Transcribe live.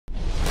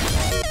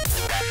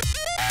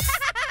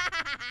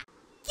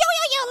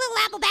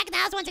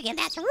Pals once again,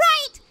 that's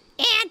right.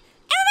 And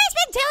everybody's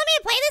been telling me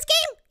to play this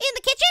game in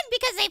the kitchen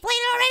because they played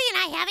it already and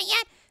I haven't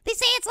yet. They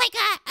say it's like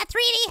a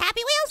 3D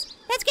Happy Wheels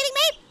that's getting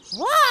made.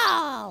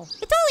 Whoa,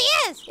 it totally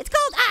is. It's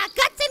called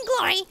Guts and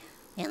Glory.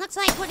 It looks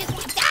like we're gonna,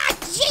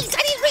 jeez,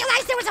 I didn't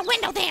realize there was a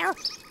window there.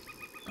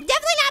 I'm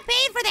definitely not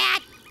paying for that.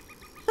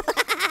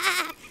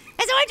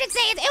 As Orange would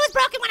say, it was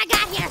broken when I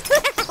got here,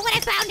 when I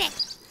found it.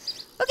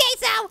 Okay,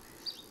 so,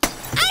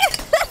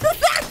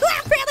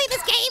 apparently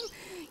this game,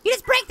 you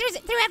just break through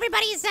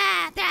everybody's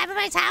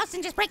house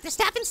and just break their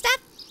stuff and stuff.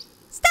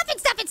 Stuff and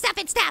stuff and stuff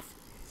and stuff.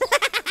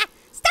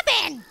 Stuff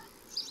in.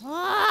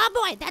 Oh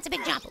boy, that's a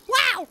big jump.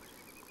 Wow,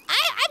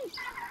 I'm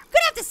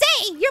gonna have to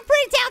say, you're a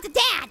pretty talented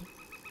dad.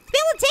 To be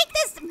able to take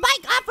this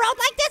bike off-road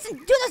like this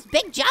and do those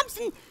big jumps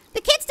and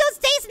the kid still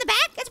stays in the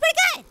back, that's pretty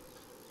good.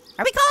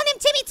 Are we calling him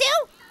Timmy 2?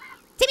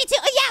 Timmy 2,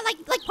 oh yeah,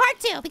 like part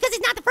 2, because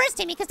he's not the first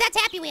Timmy, because that's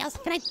Happy Wheels.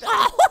 Can I,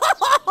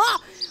 oh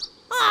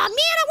man,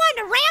 I wanted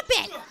to ramp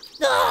it.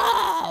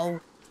 Oh,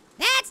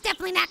 that's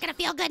definitely not gonna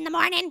feel good in the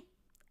morning.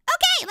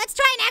 Okay, let's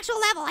try an actual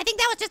level. I think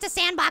that was just a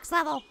sandbox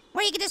level,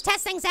 where you could just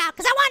test things out,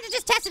 because I wanted to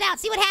just test it out,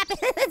 see what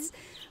happens.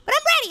 But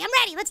I'm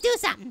ready, let's do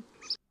something.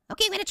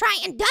 Okay, I'm gonna try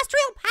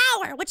Industrial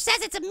Power, which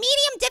says it's a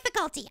medium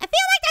difficulty. I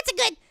feel like that's a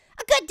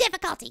good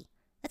difficulty.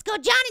 Let's go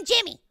John and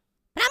Jimmy.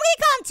 But I'm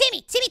gonna call him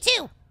Timmy, Timmy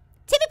 2.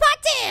 Timmy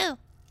part 2.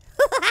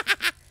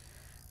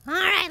 All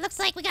right, looks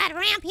like we got a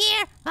ramp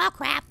here. Oh,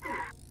 crap.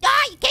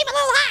 Oh, you came a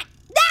little hot.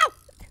 No!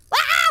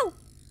 Wow!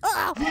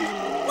 Uh-oh.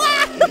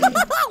 Wow!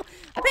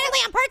 Apparently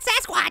I'm part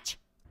Sasquatch.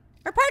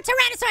 Or part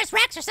Tyrannosaurus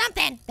Rex or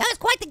something. That was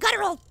quite the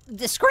guttural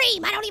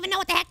scream. I don't even know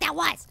what the heck that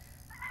was.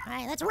 All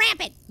right, let's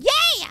ramp it.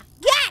 Yeah!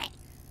 Got it!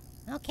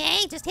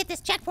 Okay, just hit this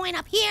checkpoint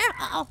up here.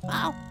 Uh-oh,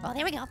 uh-oh. Oh,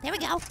 there we go, there we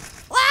go.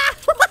 Ah!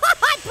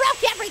 I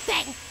broke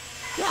everything!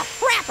 Oh,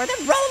 crap, are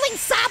there rolling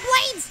saw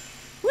blades?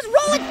 Who's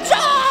rolling?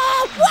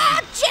 Oh, wow,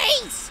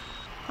 jeez!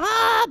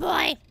 Oh,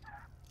 boy.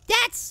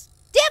 That's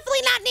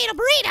definitely not Needle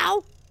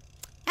Burrito.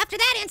 After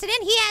that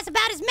incident, he has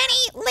about as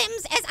many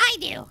limbs as I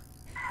do.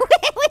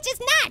 Which is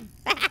none.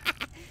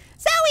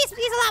 So he's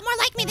a lot more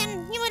like me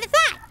than you would have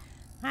thought.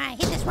 All right,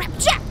 hit this ramp.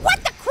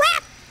 What the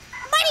crap?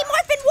 Mighty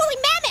Morphin Woolly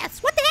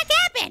Mammoths. What the heck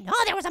happened?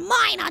 Oh, there was a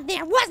mine on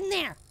there, wasn't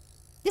there?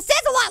 This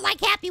says a lot like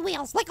Happy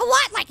Wheels. Like a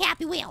lot like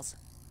Happy Wheels.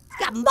 It's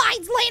got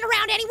mines laying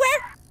around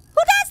anywhere.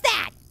 Who does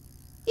that?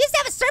 You just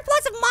have a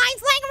surplus of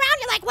mines laying around?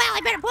 You're like, well,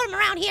 I better put them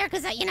around here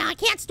because, you know, I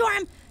can't store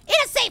them in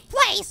a safe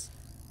place.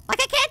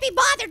 Like, I can't be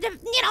bothered to,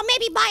 you know,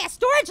 maybe buy a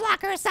storage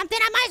locker or something.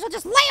 I might as well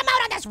just lay them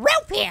out on this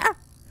roof here.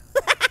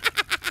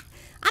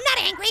 I'm not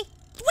angry.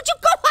 Would you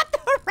go up the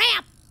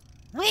ramp?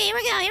 Okay, here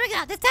we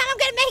go. This time I'm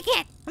gonna make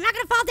it. I'm not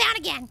gonna fall down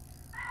again.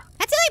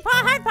 That's the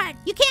only hard part.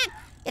 You can't,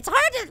 it's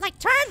hard to, like,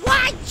 turn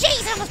wide.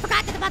 Jeez, I almost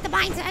forgot about the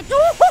mines.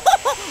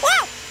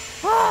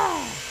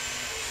 Whoa!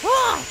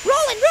 Oh,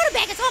 rolling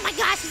rutabagas. Oh my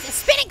gosh, it's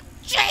spinning.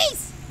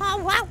 Jeez. Oh,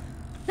 wow.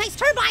 Nice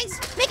turbines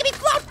making me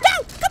float.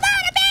 No, come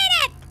on, I made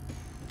it.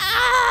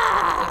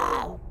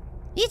 Oh.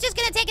 He's just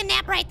gonna take a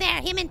nap right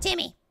there, him and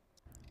Timmy.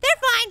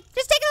 They're fine,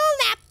 just taking a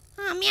little nap.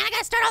 Oh man, I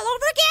gotta start all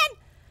over again.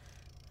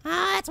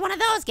 Oh, it's one of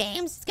those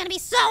games. It's gonna be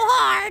so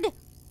hard.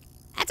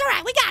 That's all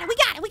right, we got it.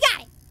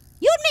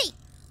 You and me,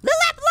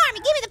 Little Apple Army,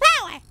 give me the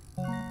power.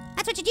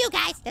 That's what you do,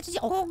 guys. That's what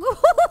you,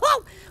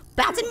 oh,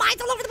 bouncing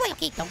mines all over the place.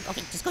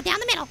 Okay, just go down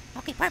the middle.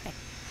 Okay, perfect.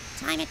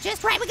 Time it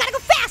just right. We gotta go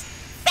fast.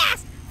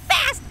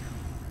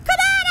 Come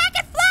on, I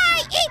can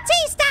fly, E.T.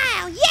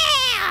 style.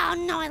 Yeah. Oh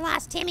no, I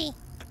lost Timmy.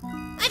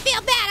 I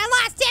feel bad, I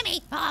lost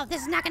Timmy. Oh,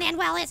 this is not gonna end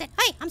well, is it?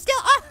 Hey, I'm still,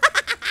 oh,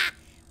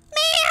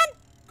 man.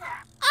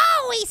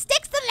 Oh, he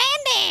sticks the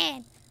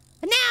landing.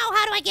 But now,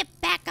 how do I get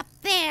back up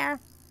there?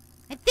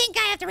 I think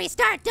I have to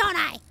restart, don't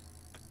I?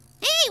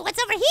 Hey, what's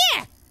over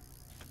here?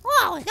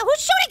 Whoa, who's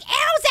shooting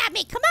arrows at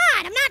me? Come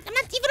on, I'm not even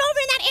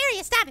over in that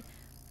area, stop it.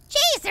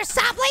 Jeez, there's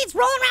saw blades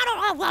rolling around,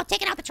 oh, well,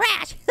 taking out the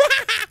trash.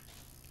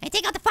 Can I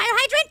take out the fire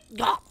hydrant?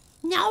 Oh,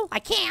 no, I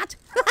can't.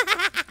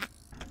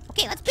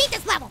 Okay, let's beat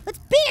this level. Let's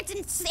beat it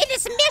into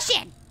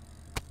submission.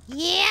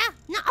 Yeah,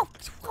 no,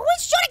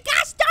 who's shooting,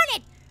 gosh darn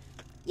it.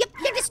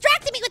 You're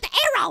distracting me with the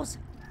arrows.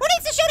 Who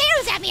needs to shoot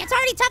arrows at me? It's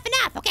already tough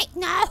enough, okay?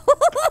 No,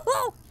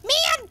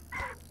 man.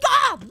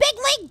 Oh, big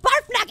league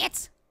barf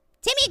nuggets.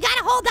 Timmy, you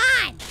gotta hold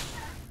on.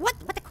 What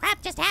the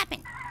crap just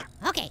happened?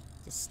 Okay,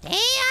 just stay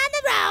on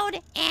the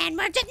road and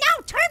we're just,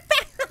 no, turn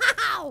fast.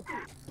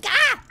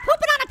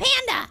 Pooping on a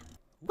panda.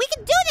 We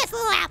can do this,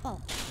 Little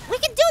Apple. We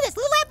can do this,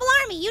 Little Apple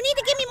Army. You need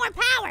to give me more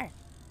power.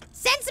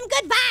 Send some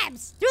good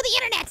vibes through the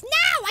internet.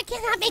 No, I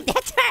cannot make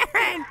that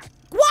turn.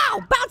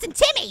 Whoa, bouncing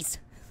Timmys.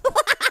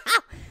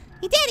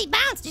 He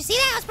bounced. You see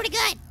that? That was pretty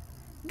good.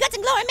 Guts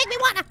and Glory make me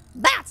wanna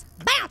bounce.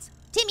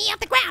 Timmy off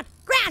the ground.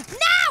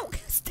 No,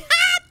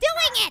 stop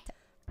doing it.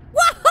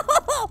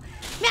 Whoa,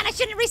 man, I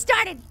shouldn't have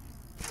restarted.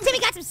 Timmy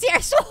got some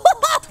serious.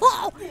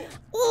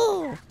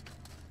 Ooh,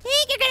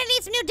 think you're gonna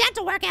need some new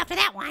dental work after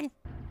that one.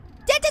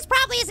 Dentist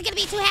probably isn't gonna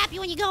be too happy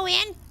when you go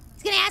in.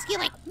 He's gonna ask you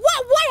like,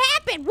 what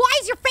happened? Why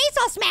is your face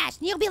all smashed?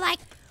 And you'll be like,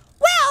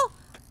 well,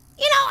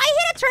 you know, I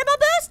hit a turbo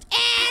boost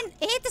and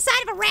it hit the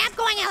side of a ramp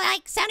going at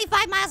like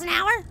 75 miles an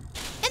hour.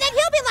 And then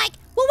he'll be like,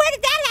 well, where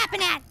did that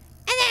happen at?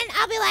 And then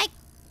I'll be like,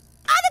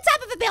 on the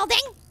top of a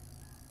building.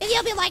 And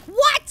he'll be like,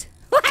 what?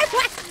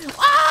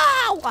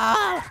 Oh!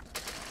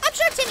 I'm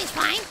sure Timmy's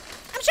fine.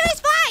 I'm sure he's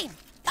fine.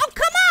 Oh,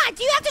 come on.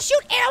 Do you have to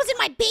shoot arrows in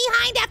my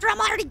behind after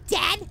I'm already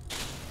dead?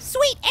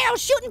 Sweet arrow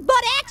shooting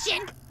butt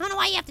action. I don't know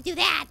why you have to do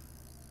that.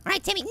 All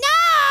right, Timmy.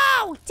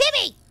 No!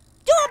 Timmy,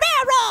 do a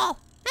barrel roll.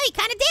 No, he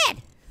kind of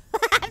did.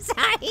 I'm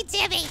sorry,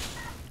 Timmy.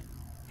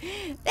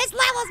 This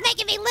level's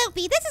making me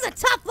loopy. This is a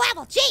tough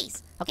level.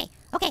 Jeez. Okay,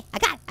 I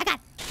got it.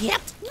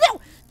 Yep.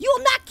 No, you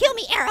will not kill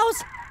me,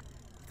 arrows.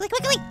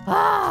 Quickly.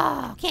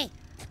 Oh, okay.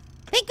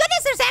 Thank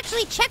goodness there's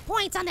actually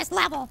checkpoints on this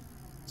level.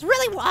 It's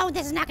really, oh,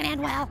 this is not gonna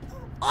end well.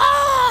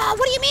 Oh,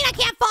 what do you mean I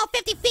can't fall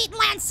 50 feet and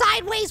land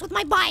sideways with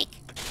my bike?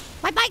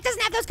 My bike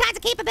doesn't have those kinds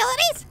of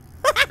capabilities?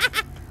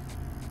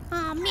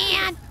 Oh,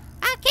 man.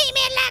 I came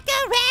in like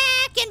a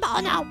wrecking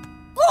ball. No.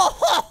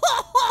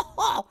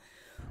 Oh,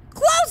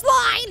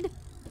 clotheslined.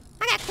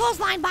 I got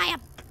clotheslined by a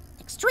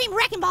extreme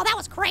wrecking ball. That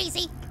was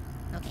crazy.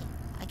 Okay,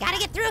 I gotta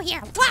get through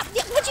here. Wow,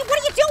 what are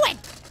you doing?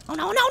 Oh,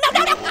 no.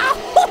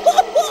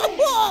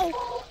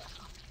 Oh,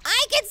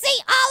 I can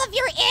see all of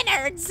your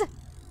innards.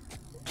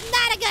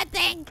 Not a good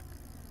thing.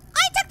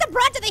 I took the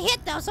brunt of the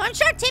hit, though, so I'm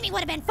sure Timmy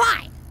would have been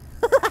fine.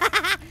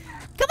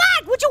 Come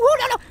on, would you?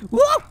 No.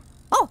 Whoa.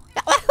 Oh.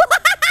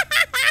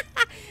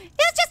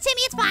 It's just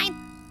Timmy, it's fine.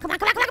 Come on.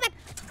 Oh,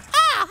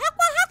 how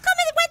come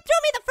it went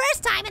through me the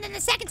first time and then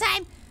the second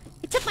time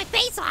it took my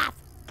face off?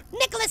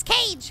 Nicolas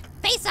Cage,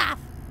 face off.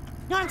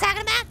 You know what I'm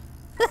talking about?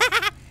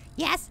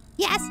 Yes.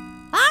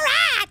 All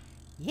right.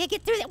 You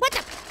get through that. What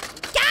the?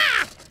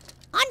 Ah!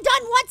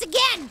 Undone once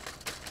again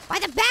by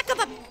the back of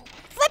a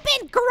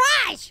flippin'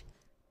 garage.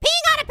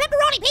 Peeing on a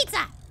pepperoni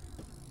pizza.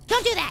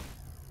 Don't do that.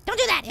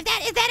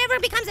 If that ever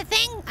becomes a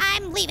thing,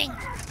 I'm leaving.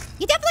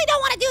 You definitely don't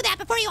want to do that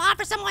before you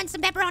offer someone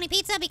some pepperoni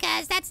pizza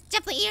because that's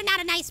definitely, you're not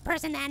a nice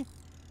person then.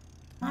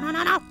 No.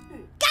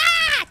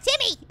 Ah,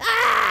 Timmy!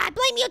 Ah, I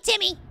blame you,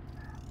 Timmy.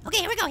 Okay,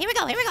 here we go. We're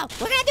gonna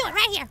do it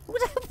right here.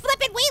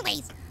 Flipping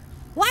wheelies.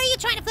 Why are you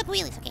trying to flip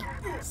wheelies? Okay,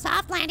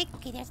 soft landing.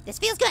 Okay, this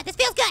feels good.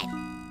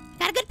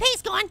 Got a good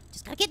pace going.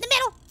 Just gotta get in the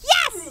middle.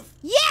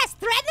 Yes,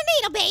 thread the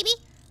needle, baby.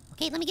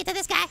 Okay, let me get to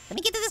this guy.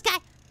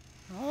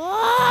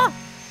 Oh,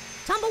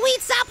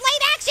 tumbleweed saw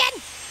blade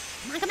action.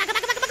 Come on.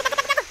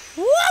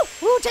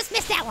 Woo, just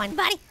missed that one,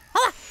 buddy.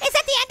 Oh, is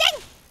that the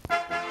ending?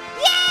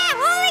 Yeah,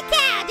 holy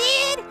cow,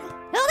 dude.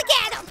 Holy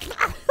cow.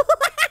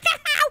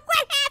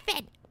 What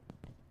happened?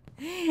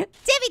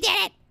 Timmy did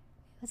it.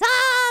 It was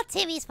all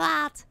Timmy's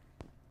fault.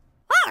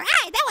 All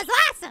right, that was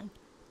awesome.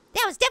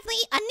 That was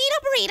definitely a neato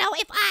burrito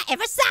if I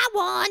ever saw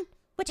one.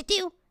 What you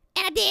do?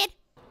 And I did.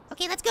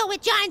 Okay, let's go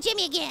with John and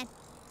Jimmy again.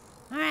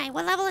 All right,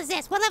 what level is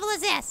this?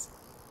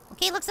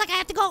 Okay, looks like I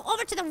have to go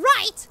over to the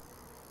right.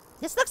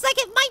 This looks like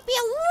it might be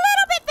a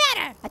little bit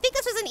better. I think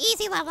this was an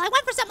easy level. I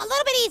went for something a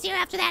little bit easier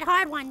after that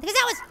hard one because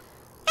that was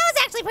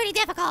actually pretty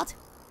difficult.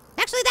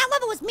 Actually, that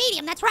level was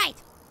medium, that's right.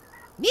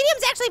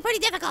 Medium's actually pretty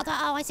difficult.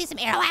 Uh-oh, I see some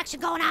arrow action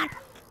going on.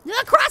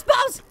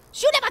 Crossbows!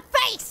 Shoot at my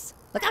face!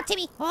 Look out,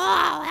 Timmy.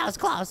 Oh, that was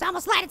close. I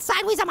almost landed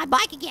sideways on my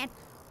bike again.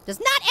 Does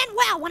not end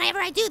well whenever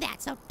I do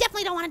that, so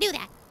definitely don't want to do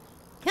that.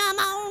 Come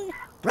on,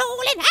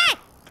 rolling. Hey!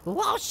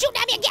 Whoa,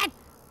 shooting at me again.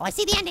 Oh, I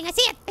see the ending. I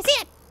see it.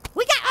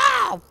 We got,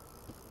 oh!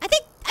 I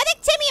think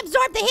Timmy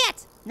absorbed the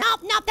hit.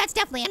 Nope, that's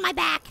definitely in my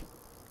back.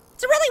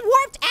 It's a really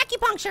warped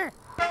acupuncture.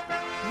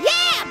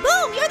 Yeah,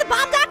 boom, you're the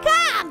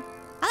bomb.com.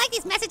 I like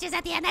these messages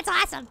at the end. That's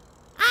awesome.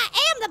 I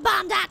am the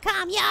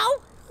bomb.com,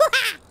 yo.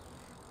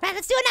 Right,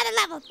 let's do another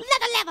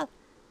level.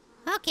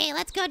 Okay,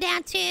 let's go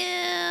down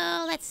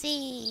to, let's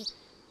see.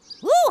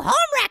 Ooh,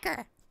 home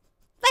wrecker.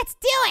 Let's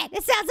do it.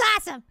 It sounds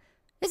awesome.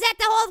 Is that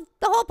the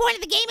whole point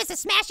of the game is to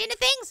smash into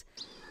things?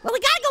 Well, we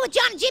gotta go with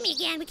John and Jimmy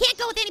again. We can't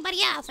go with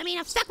anybody else. I mean,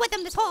 I've stuck with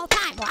them this whole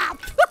time. Wow.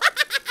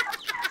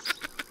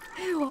 I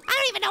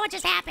don't even know what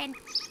just happened.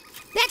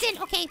 That's it.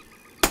 Okay.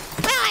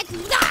 Well,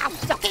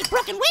 okay,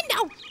 broken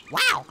window.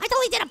 Wow, I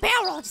totally did a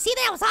barrel roll. Did you see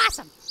that? That was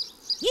awesome.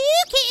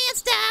 You can't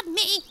stop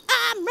me.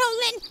 I'm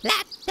rolling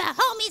like the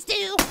homies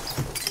do.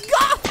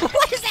 Oh,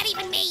 what does that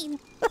even mean?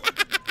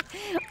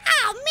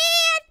 Oh,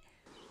 man.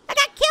 I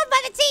got killed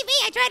by the TV.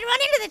 I tried to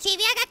run into the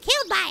TV. I got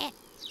killed by it.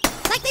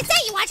 Like they say,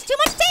 you watch too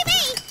much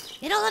TV.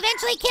 It'll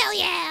eventually kill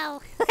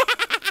you.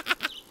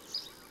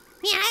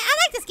 Man, I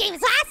like this game.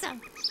 It's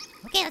awesome.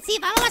 Okay, let's see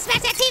if I want to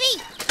smash that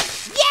TV.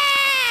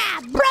 Yeah!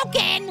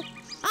 Broken.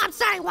 Oh, I'm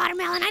sorry,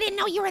 Watermelon. I didn't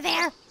know you were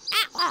there.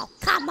 Oh,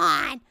 come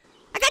on.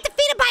 I got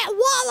defeated by a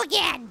wall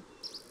again.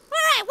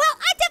 All right, well,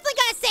 I definitely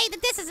gotta say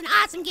that this is an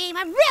awesome game.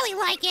 I really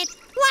like it.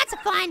 Lots of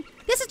fun.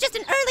 This is just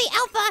an early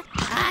alpha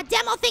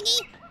demo thingy.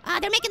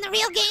 They're making the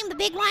real game, the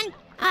big one.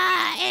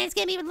 And it's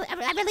gonna be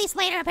released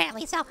later,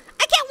 apparently. So,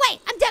 I can't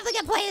wait. I'm definitely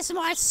gonna play this some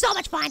more. It's so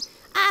much fun.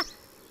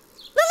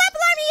 Little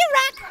Apple Army, you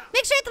rock.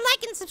 Make sure to hit the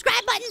like and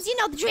subscribe buttons. You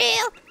know the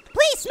drill.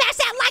 Please smash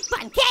that like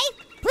button, okay?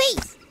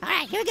 Please. All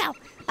right, here we go.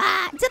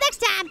 Until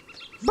next time.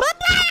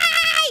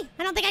 Bye-bye!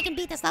 I don't think I can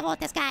beat this level with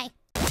this guy.